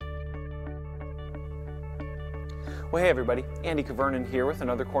Well, hey everybody, Andy Cavernan here with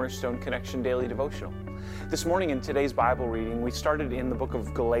another Cornerstone Connection Daily Devotional. This morning in today's Bible reading, we started in the book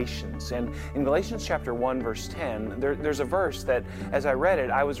of Galatians. And in Galatians chapter 1, verse 10, there's a verse that, as I read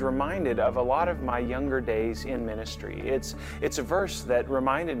it, I was reminded of a lot of my younger days in ministry. It's a verse that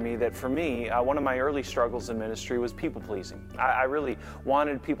reminded me that for me, one of my early struggles in ministry was people-pleasing. I really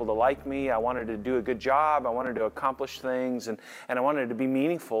wanted people to like me. I wanted to do a good job. I wanted to accomplish things, and I wanted to be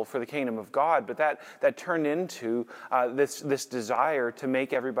meaningful for the kingdom of God. But that turned into this desire to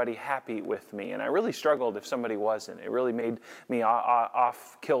make everybody happy with me. And I really struggled if somebody wasn't. It really made me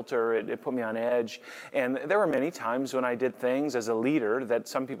off kilter. It put me on edge. And there were many times when I did things as a leader that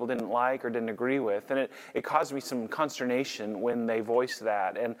some people didn't like or didn't agree with. And it caused me some consternation when they voiced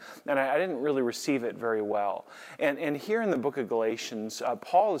that. And I didn't really receive it very well. And here in the book of Galatians,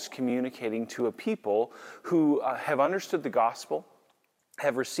 Paul is communicating to a people who have understood the gospel,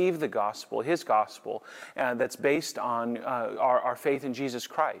 have received the gospel, his gospel, that's based on our faith in Jesus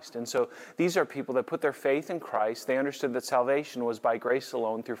Christ. And so these are people that put their faith in Christ. They understood that salvation was by grace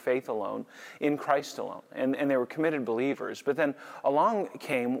alone, through faith alone, in Christ alone. And they were committed believers. But then along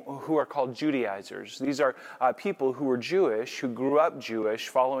came who are called Judaizers. These are people who were Jewish, who grew up Jewish,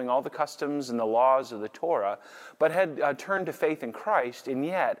 following all the customs and the laws of the Torah, but had turned to faith in Christ and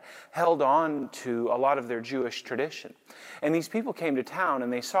yet held on to a lot of their Jewish tradition. And these people came to town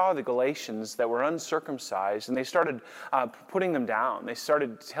and they saw the Galatians that were uncircumcised, and they started putting them down. They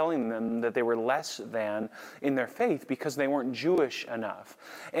started telling them that they were less than in their faith because they weren't Jewish enough.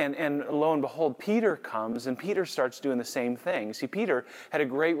 And lo and behold, Peter comes, and Peter starts doing the same thing. See, Peter had a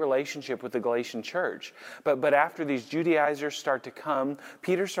great relationship with the Galatian church, but after these Judaizers start to come,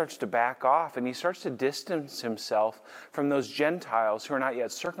 Peter starts to back off, and he starts to distance himself from those Gentiles who are not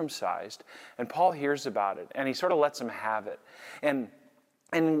yet circumcised. And Paul hears about it, and he sort of lets them have it. And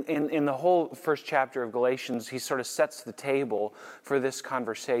in the whole first chapter of Galatians, he sort of sets the table for this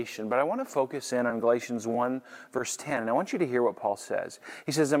conversation. But I want to focus in on Galatians 1, verse 10. And I want you to hear what Paul says.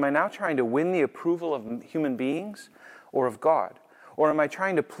 He says, "Am I now trying to win the approval of human beings or of God? Or am I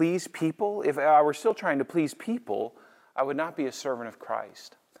trying to please people? If I were still trying to please people, I would not be a servant of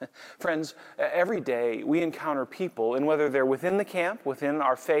Christ." Friends, every day we encounter people, and whether they're within the camp, within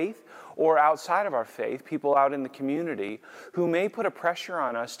our faith, or outside of our faith, people out in the community who may put a pressure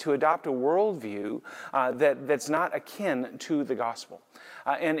on us to adopt a worldview that's not akin to the gospel.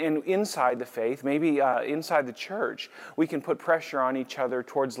 And inside the faith, maybe inside the church, we can put pressure on each other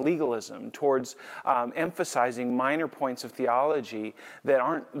towards legalism, towards emphasizing minor points of theology that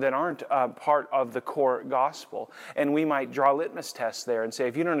aren't part of the core gospel. And we might draw litmus tests there and say,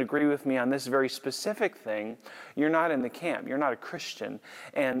 if you don't agree with me on this very specific thing, you're not in the camp, you're not a Christian.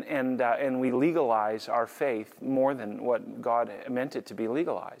 And we legalize our faith more than what God meant it to be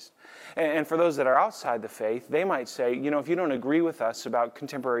legalized. And for those that are outside the faith, they might say, if you don't agree with us about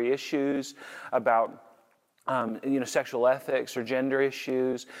contemporary issues, about sexual ethics or gender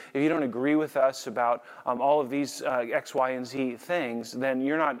issues, if you don't agree with us about all of these X, Y, and Z things, then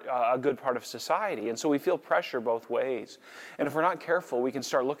you're not a good part of society. And so we feel pressure both ways. And if we're not careful, we can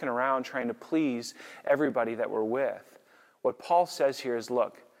start looking around trying to please everybody that we're with. What Paul says here is,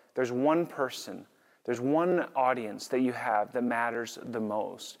 look, there's one person, there's one audience that you have that matters the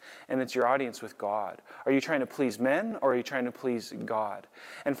most, and it's your audience with God. Are you trying to please men, or are you trying to please God?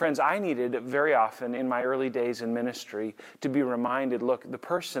 And friends, I needed very often in my early days in ministry to be reminded, look, the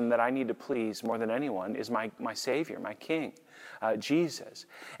person that I need to please more than anyone is my Savior, my King, Jesus.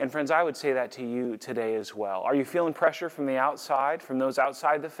 And friends, I would say that to you today as well. Are you feeling pressure from the outside, from those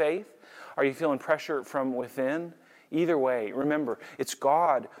outside the faith? Are you feeling pressure from within? Either way, remember, it's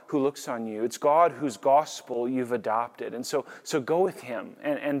God who looks on you. It's God whose gospel you've adopted. And so go with Him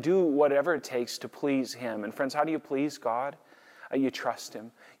and do whatever it takes to please Him. And friends, how do you please God? You trust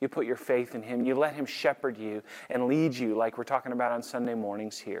Him. You put your faith in Him. You let Him shepherd you and lead you like we're talking about on Sunday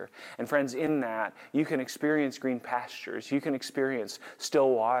mornings here. And friends, in that, you can experience green pastures. You can experience still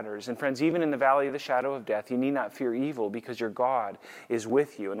waters. And friends, even in the valley of the shadow of death, you need not fear evil because your God is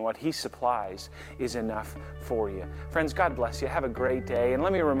with you, and what He supplies is enough for you. Friends, God bless you. Have a great day. And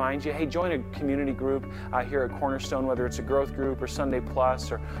let me remind you, hey, join a community group here at Cornerstone, whether it's a growth group or Sunday Plus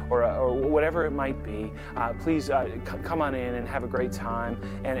or whatever it might be. Please come on in and have a great time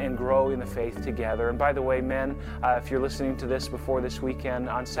and grow in the faith together. And by the way, men, if you're listening to this before this weekend,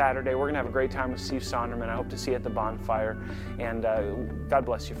 on Saturday, we're going to have a great time with Steve Sonderman. I hope to see you at the bonfire. And God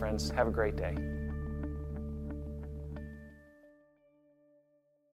bless you, friends. Have a great day.